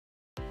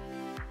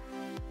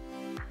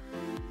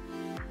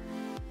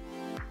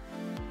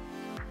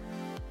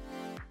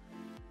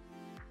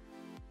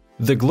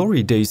The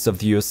glory days of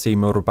the USA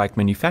motorbike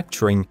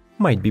manufacturing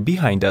might be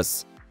behind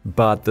us,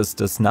 but this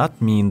does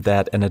not mean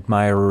that an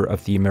admirer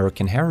of the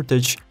American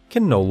heritage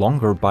can no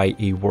longer buy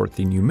a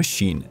worthy new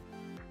machine.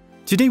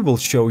 Today we'll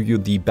show you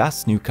the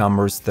best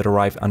newcomers that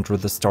arrive under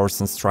the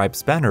Stars and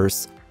Stripes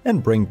banners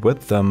and bring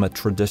with them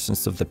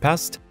traditions of the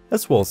past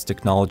as well as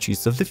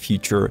technologies of the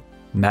future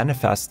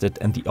manifested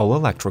in the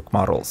all-electric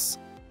models.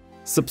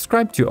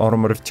 Subscribe to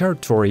Automotive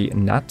Territory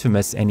not to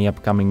miss any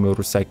upcoming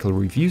motorcycle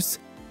reviews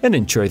and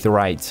enjoy the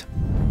ride.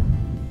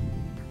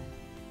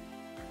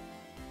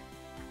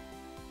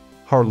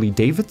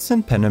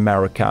 Harley-Davidson Pan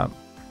America.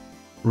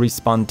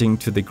 Responding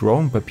to the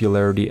growing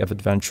popularity of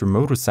adventure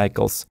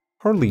motorcycles,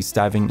 Harley is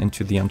diving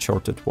into the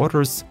uncharted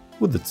waters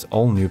with its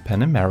all-new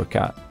Pan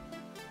America.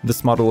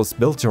 This model is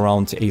built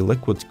around a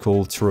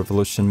liquid-cooled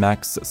Revolution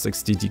Max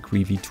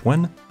 60-degree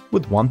V-twin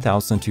with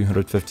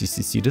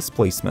 1250cc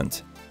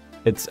displacement.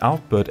 Its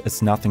output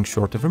is nothing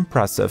short of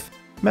impressive,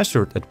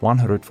 measured at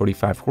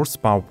 145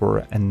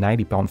 horsepower and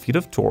 90 pound-feet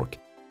of torque,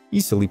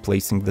 easily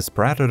placing this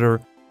predator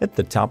at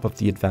the top of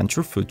the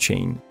adventure food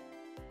chain.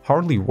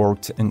 Harley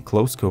worked in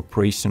close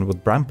cooperation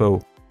with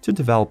Brembo to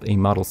develop a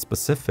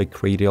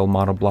model-specific radial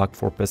monoblock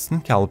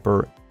 4-piston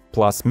caliper,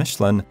 plus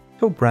Michelin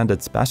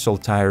co-branded special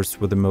tires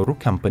with the motor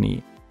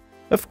company.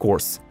 Of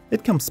course,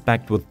 it comes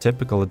packed with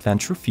typical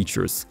adventure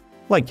features,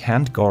 like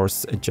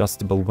handguards,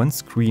 adjustable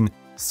windscreen,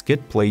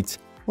 skid plate,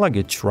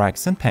 luggage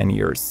racks and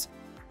panniers.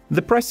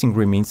 The pricing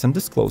remains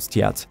undisclosed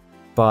yet,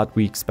 but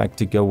we expect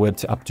to go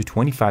with up to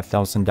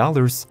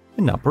 $25,000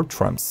 in upper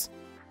trims.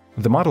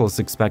 The model is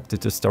expected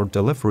to start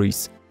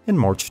deliveries in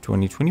March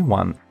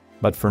 2021,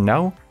 but for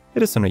now,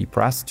 it is on a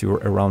press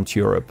tour around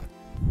Europe.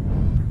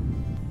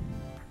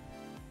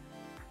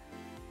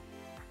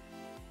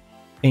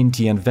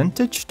 Indian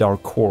Vintage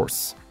Dark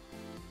Horse.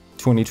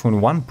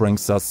 2021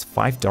 brings us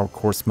 5 Dark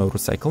Horse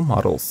motorcycle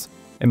models,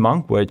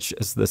 among which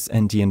is this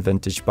Indian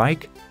Vintage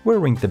bike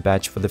wearing the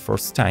badge for the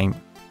first time.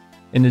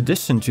 In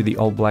addition to the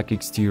all-black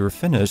exterior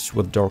finish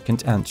with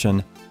darkened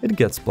engine, it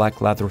gets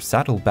black leather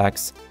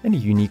saddlebags and a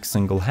unique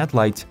single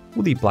headlight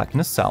with a black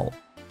nacelle.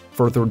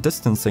 Further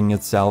distancing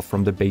itself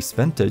from the base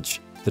Vintage,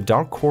 the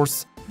Dark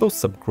Horse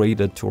boasts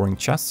upgraded touring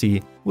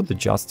chassis with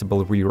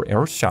adjustable rear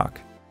air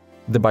shock.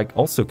 The bike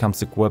also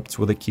comes equipped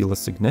with a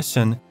keyless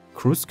ignition,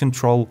 cruise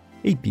control,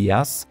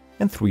 ABS,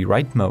 and 3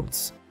 ride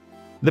modes.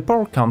 The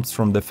power comes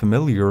from the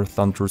familiar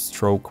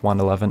Thunderstroke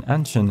 111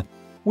 engine,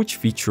 which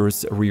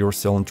features a rear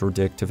cylinder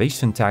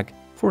deactivation tag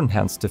for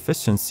enhanced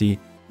efficiency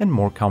and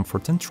more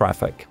comfort in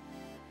traffic.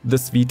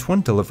 This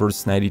V-twin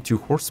delivers 92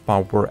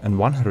 horsepower and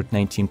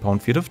 119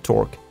 pound-feet of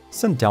torque,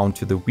 sent down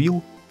to the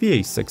wheel via a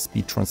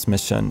 6-speed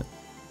transmission.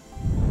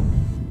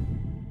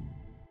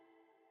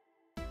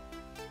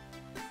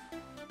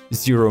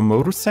 Zero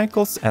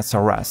Motorcycles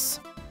SRS.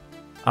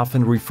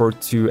 Often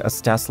referred to as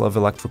Tesla of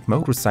electric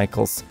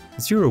motorcycles,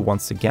 Zero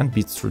once again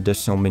beats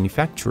traditional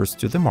manufacturers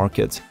to the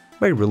market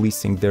by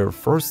releasing their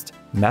first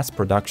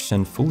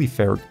mass-production fully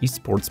faired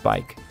esports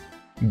bike.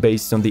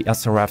 Based on the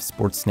SRF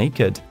Sports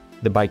Naked,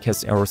 the bike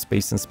has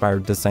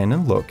aerospace-inspired design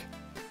and look.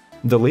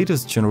 The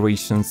latest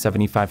generation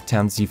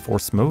 7510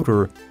 Z-Force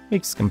motor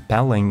makes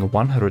compelling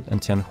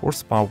 110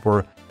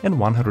 horsepower and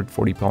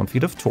 140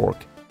 pound-feet of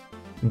torque,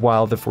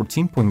 while the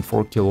 14.4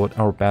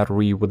 kWh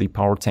battery with a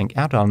power tank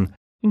add-on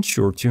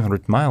ensure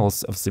 200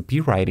 miles of zippy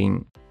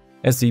riding.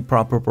 As a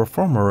proper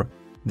performer,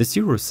 the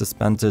Zero is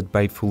suspended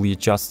by fully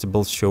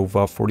adjustable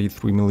Showa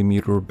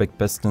 43mm big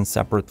piston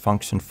separate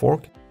function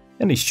fork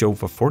and a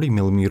Showa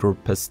 40mm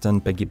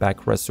piston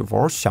piggyback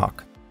reservoir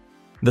shock.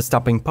 The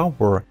stopping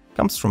power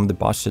comes from the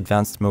Bosch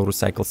Advanced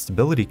Motorcycle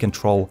Stability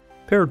Control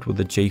paired with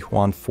the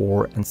J-Huan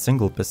 4 and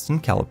single piston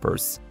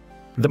calipers.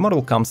 The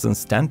model comes in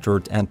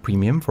standard and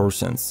premium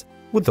versions,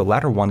 with the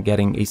latter one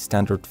getting a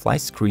standard fly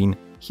screen,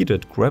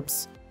 heated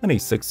grips, and a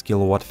 6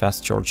 kW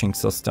fast charging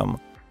system.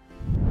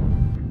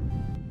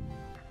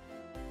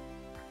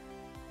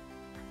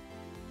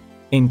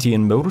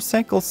 Indian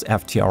Motorcycles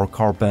FTR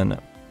Carbon.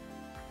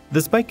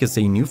 This bike is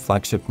a new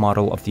flagship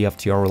model of the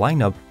FTR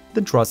lineup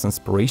that draws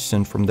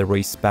inspiration from the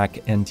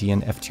race-spec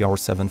Indian FTR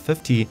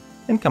 750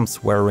 and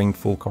comes wearing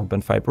full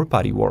carbon fiber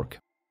bodywork.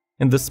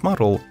 In this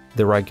model,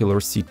 the regular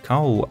seat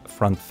cowl,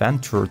 front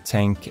fender,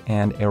 tank,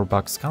 and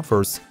airbox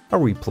covers are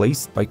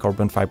replaced by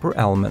carbon fiber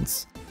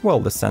elements, while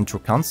the center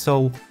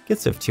console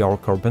gets FTR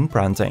carbon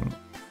branding.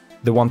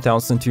 The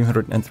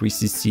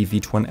 1203cc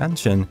V-twin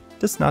engine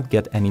does not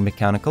get any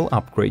mechanical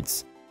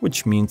upgrades,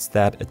 which means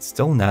that it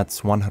still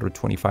nets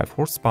 125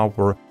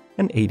 horsepower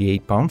and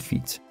 88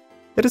 pound-feet.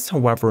 It is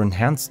however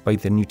enhanced by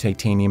the new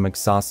titanium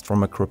exhaust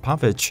from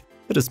Akrapovic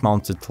that is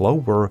mounted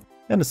lower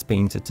and is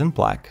painted in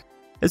black.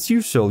 As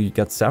usual, you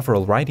get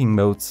several riding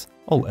modes,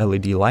 all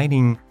LED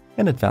lighting,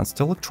 and advanced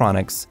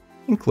electronics,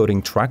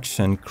 including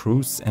traction,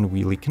 cruise, and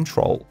wheelie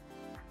control.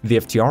 The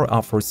FTR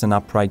offers an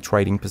upright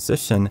riding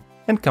position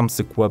and comes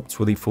equipped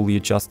with a fully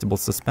adjustable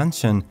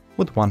suspension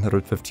with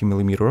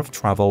 150mm of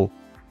travel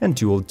and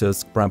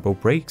dual-disc Brembo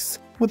brakes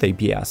with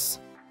ABS.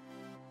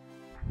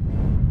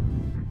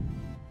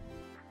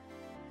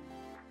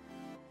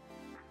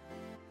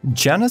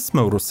 Janus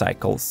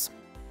motorcycles.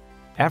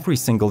 Every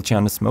single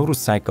Janus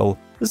motorcycle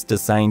is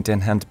designed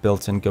and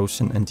hand-built in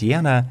Goshen,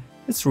 Indiana,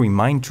 as a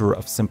reminder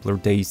of simpler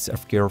days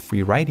of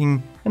carefree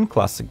riding and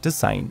classic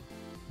design.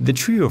 The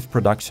trio of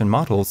production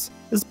models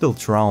is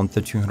built around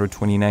the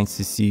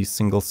 229cc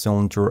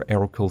single-cylinder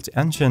air-cooled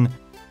engine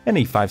and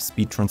a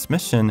 5-speed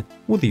transmission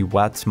with a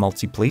wet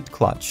multi-plate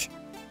clutch.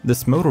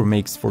 This motor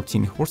makes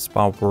 14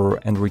 horsepower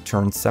and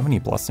returns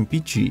 70+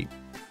 mpg.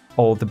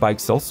 All the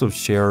bikes also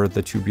share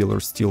the tubular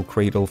steel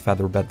cradle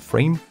featherbed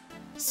frame,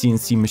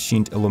 CNC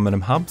machined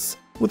aluminum hubs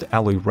with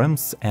alloy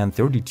rims and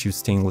 32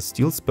 stainless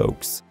steel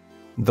spokes.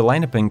 The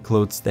lineup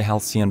includes the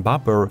Halcyon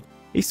Bobber,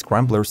 a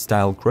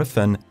Scrambler-style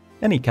Griffin,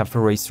 and a Cafe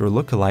Racer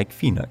lookalike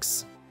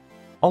Phoenix.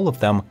 All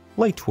of them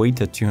lightweight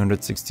at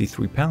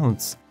 263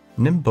 pounds,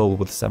 nimble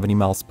with 70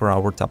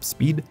 mph top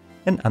speed,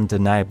 and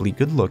undeniably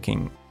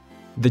good-looking.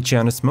 The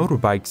Janus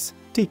motorbikes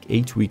take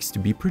 8 weeks to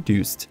be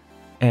produced,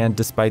 and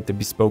despite the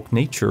bespoke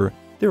nature,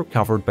 they're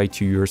covered by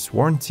 2 years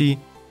warranty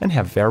and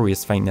have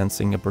various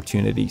financing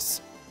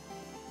opportunities.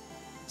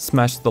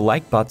 Smash the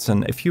like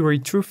button if you're a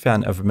true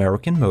fan of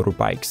American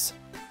motorbikes.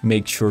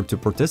 Make sure to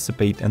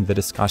participate in the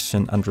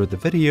discussion under the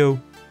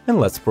video, and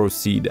let's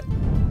proceed.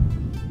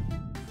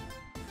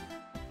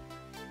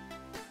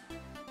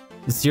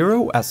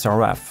 Zero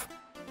SRF.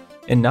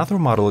 Another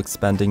model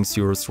expanding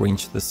Zero's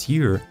range this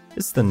year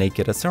is the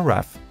Naked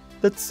SRF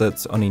that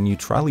sits on a new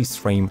trellis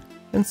frame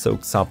and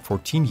soaks up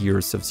 14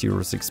 years of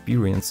Zero's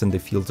experience in the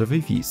field of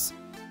EVs.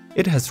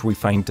 It has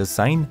refined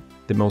design,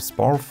 the most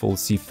powerful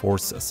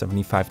C-Force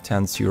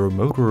 7510 Zero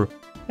motor,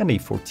 and a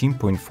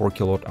 14.4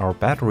 kWh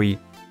battery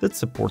that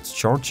supports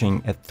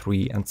charging at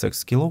 3 and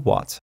 6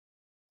 kW.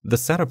 The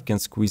setup can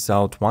squeeze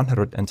out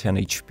 110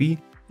 HP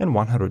and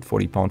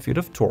 140 pound-feet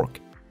of torque,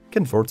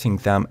 converting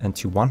them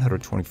into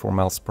 124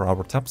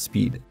 mph top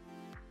speed.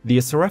 The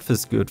SRF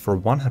is good for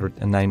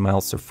 109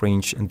 miles of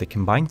range in the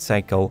combined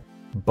cycle,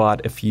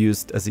 but if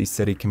used as a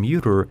city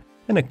commuter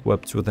and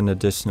equipped with an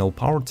additional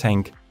power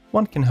tank,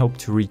 one can hope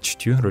to reach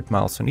 200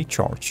 miles on a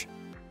charge.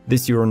 The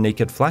Zero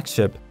Naked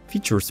flagship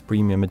features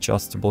premium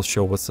adjustable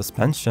Showa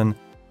suspension,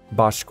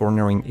 Bosch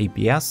cornering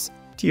ABS,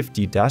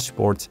 TFT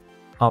dashboard,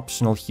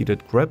 optional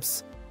heated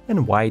grips,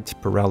 and white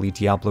Pirelli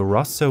Diablo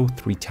Rosso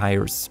 3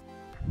 tires.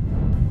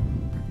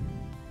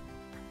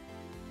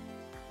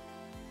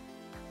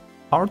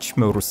 Arch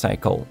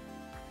motorcycle.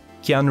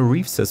 Keanu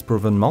Reeves has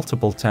proven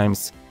multiple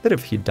times that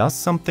if he does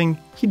something,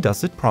 he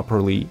does it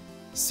properly.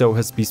 So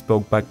his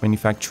bespoke bike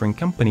manufacturing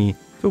company,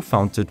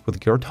 co-founded with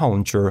Gerd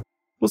Hollinger,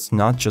 was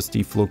not just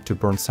a fluke to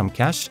burn some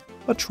cash,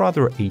 but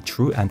rather a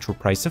true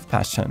enterprise of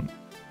passion.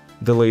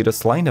 The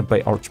latest lineup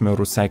by Arch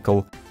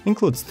Motorcycle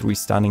includes 3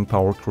 stunning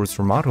power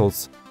cruiser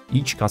models,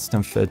 each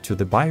custom-fit to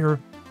the buyer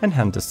and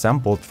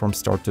hand-assembled from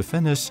start to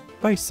finish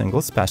by a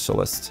single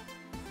specialist.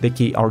 The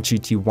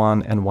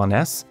KRGT1 and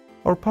 1S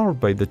are powered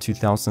by the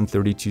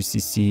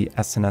 2032cc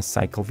SNS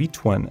Cycle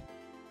V-twin,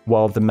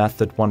 while the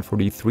Method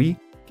 143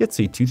 gets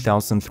a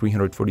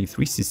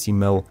 2343cc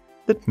mill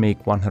that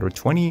make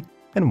 120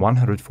 and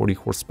 140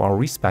 horsepower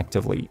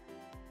respectively.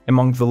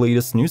 Among the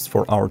latest news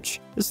for Arch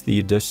is the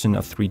addition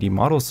of 3D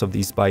models of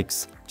these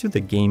bikes to the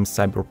game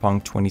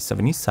Cyberpunk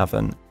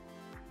 2077.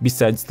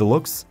 Besides the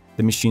looks,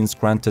 the machines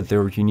granted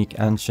their unique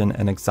engine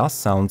and exhaust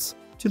sounds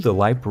to the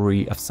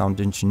library of sound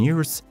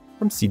engineers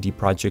from CD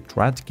Projekt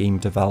Red game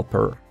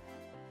developer.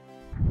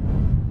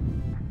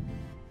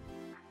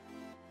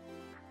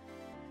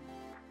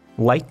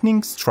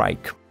 Lightning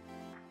Strike.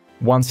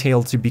 Once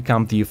hailed to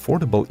become the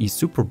affordable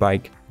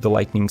e-superbike, the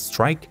Lightning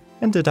Strike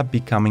ended up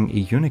becoming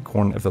a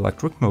unicorn of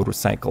electric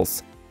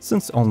motorcycles,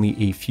 since only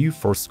a few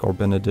First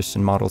Carbon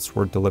Edition models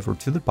were delivered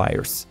to the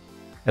buyers.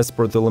 As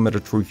per the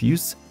limited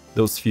reviews,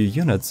 those few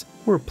units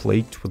were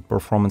plagued with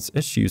performance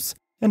issues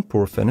and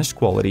poor finish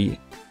quality,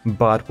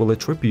 but will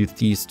attribute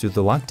these to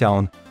the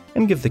lockdown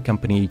and give the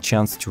company a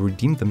chance to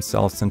redeem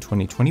themselves in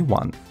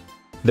 2021.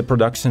 The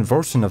production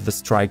version of the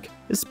Strike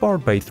is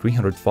powered by a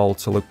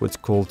 300-volt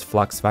liquid-cooled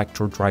flux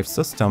vector drive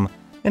system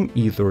and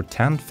either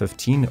 10,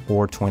 15,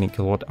 or 20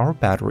 kWh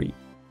battery.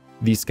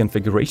 These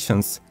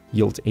configurations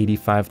yield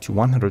 85 to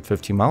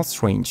 150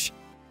 miles range,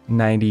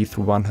 90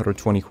 through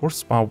 120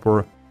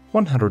 horsepower,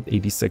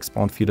 186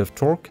 pound-feet of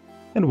torque,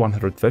 and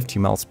 150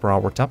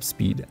 mph top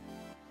speed.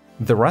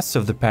 The rest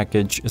of the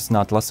package is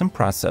not less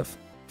impressive: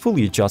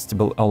 fully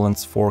adjustable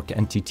Öhlins fork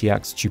and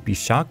TTX GP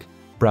shock,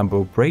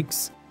 Brembo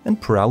brakes, and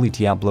Pirelli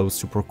Diablo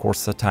Super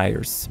Corsa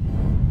tires.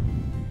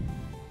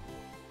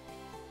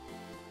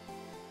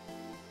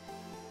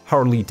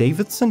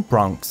 Harley-Davidson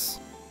Bronx.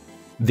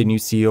 The new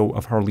CEO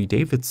of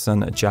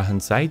Harley-Davidson, Jahan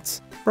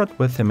Zeitz, brought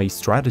with him a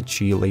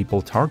strategy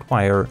labeled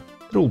Hardwire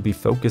that will be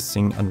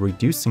focusing on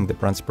reducing the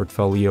brand's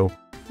portfolio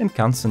and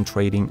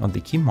concentrating on the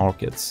key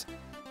markets.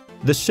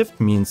 The shift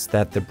means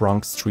that the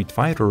Bronx Street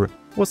Fighter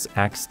was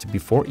axed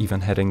before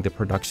even hitting the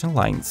production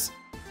lines.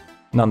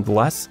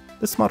 Nonetheless,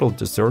 this model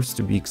deserves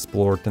to be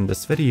explored in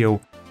this video,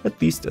 at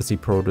least as a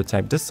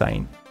prototype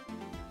design.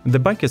 The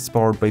bike is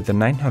powered by the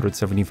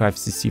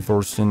 975cc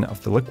version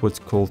of the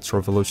liquid-cooled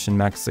Revolution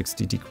Max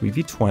 60°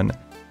 V-twin,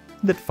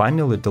 that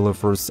finally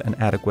delivers an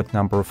adequate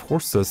number of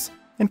horses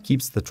and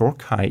keeps the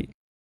torque high,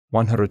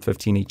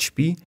 115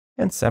 HP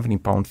and 70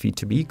 pound-feet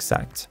to be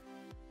exact.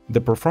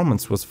 The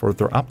performance was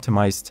further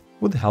optimized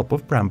with the help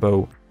of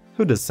Brembo,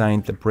 who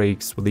designed the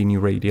brakes with a new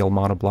radial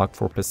monoblock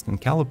 4-piston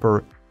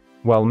caliper,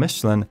 while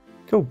Michelin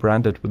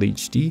co-branded with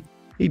HD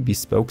a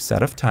bespoke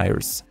set of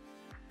tires.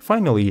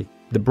 Finally,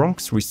 the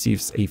Bronx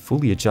receives a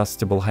fully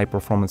adjustable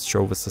high-performance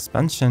Showa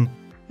suspension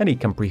and a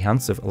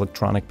comprehensive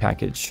electronic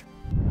package.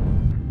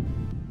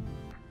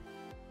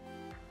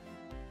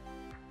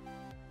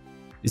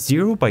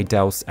 Zero by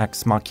Deus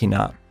Ex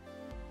Machina.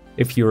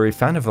 If you're a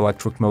fan of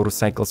electric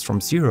motorcycles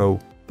from Zero,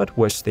 but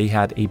wish they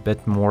had a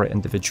bit more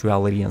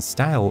individuality and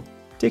style,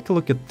 take a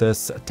look at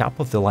this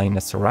top-of-the-line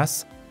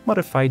SRS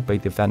modified by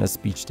the Venice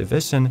Beach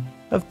division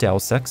of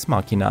Deus Ex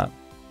Machina.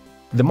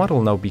 The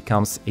model now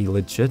becomes a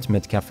legit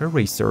mid-cafe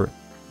racer.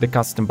 The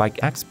custom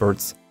bike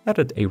experts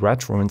added a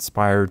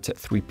retro-inspired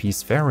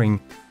 3-piece fairing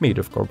made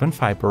of carbon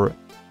fiber,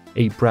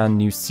 a brand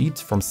new seat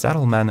from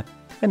Saddleman,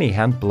 and a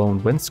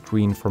hand-blown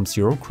windscreen from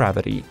Zero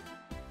Gravity.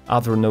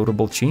 Other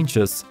notable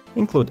changes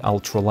include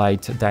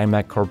ultralight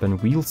Diamag carbon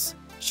wheels,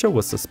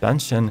 Showa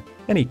suspension,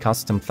 and a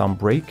custom thumb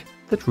brake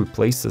that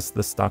replaces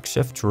the stock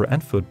shifter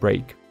and foot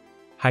brake.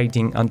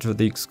 Hiding under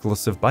the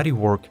exclusive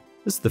bodywork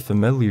is the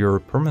familiar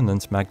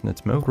permanent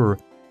magnet motor,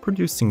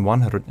 producing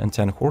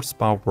 110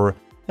 horsepower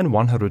and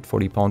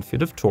 140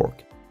 pound-feet of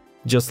torque.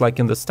 Just like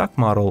in the stock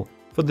model,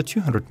 for the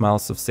 200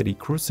 miles of city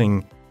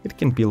cruising, it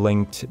can be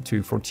linked to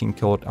a 14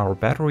 kWh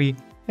battery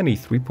and a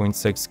 3.6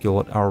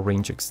 kWh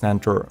range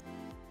extender.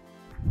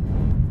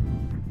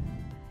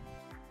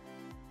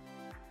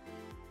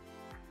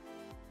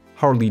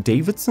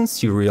 Harley-Davidson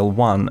Serial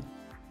 1.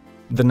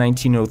 The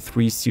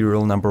 1903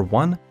 Serial Number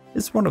 1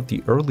 is one of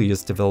the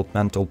earliest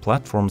developmental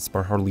platforms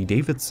by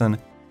Harley-Davidson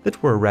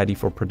that were ready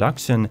for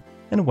production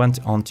and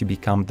went on to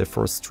become the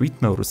first street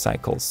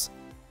motorcycles.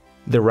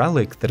 The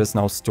relic that is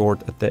now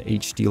stored at the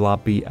HD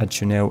lobby at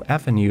Juneau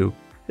Avenue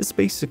is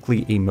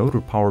basically a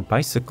motor-powered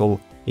bicycle,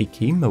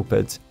 aka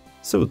moped,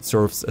 so it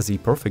serves as a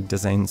perfect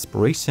design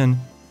inspiration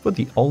for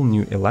the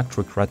all-new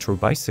electric retro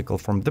bicycle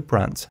from the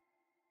brand.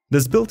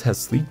 This build has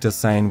sleek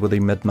design with a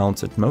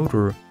mid-mounted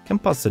motor,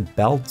 composite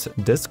belt,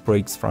 disc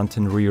brakes front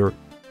and rear,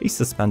 a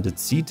suspended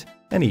seat,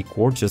 and a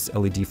gorgeous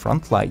LED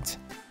front light.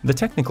 The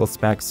technical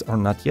specs are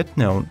not yet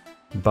known,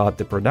 but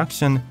the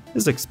production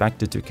is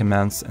expected to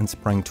commence in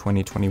spring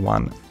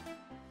 2021.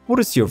 What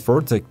is your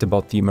verdict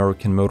about the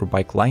American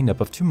motorbike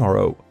lineup of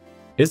tomorrow?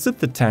 Is it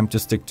the time to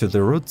stick to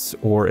the roots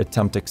or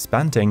attempt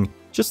expanding,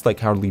 just like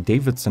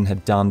Harley-Davidson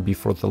had done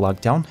before the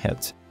lockdown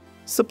hit?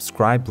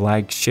 Subscribe,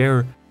 like,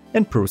 share,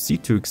 and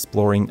proceed to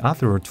exploring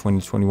other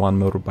 2021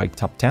 motorbike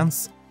top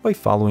 10s by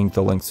following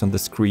the links on the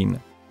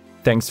screen.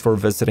 Thanks for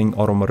visiting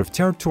Automotive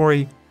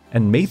Territory,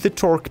 and may the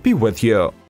torque be with you!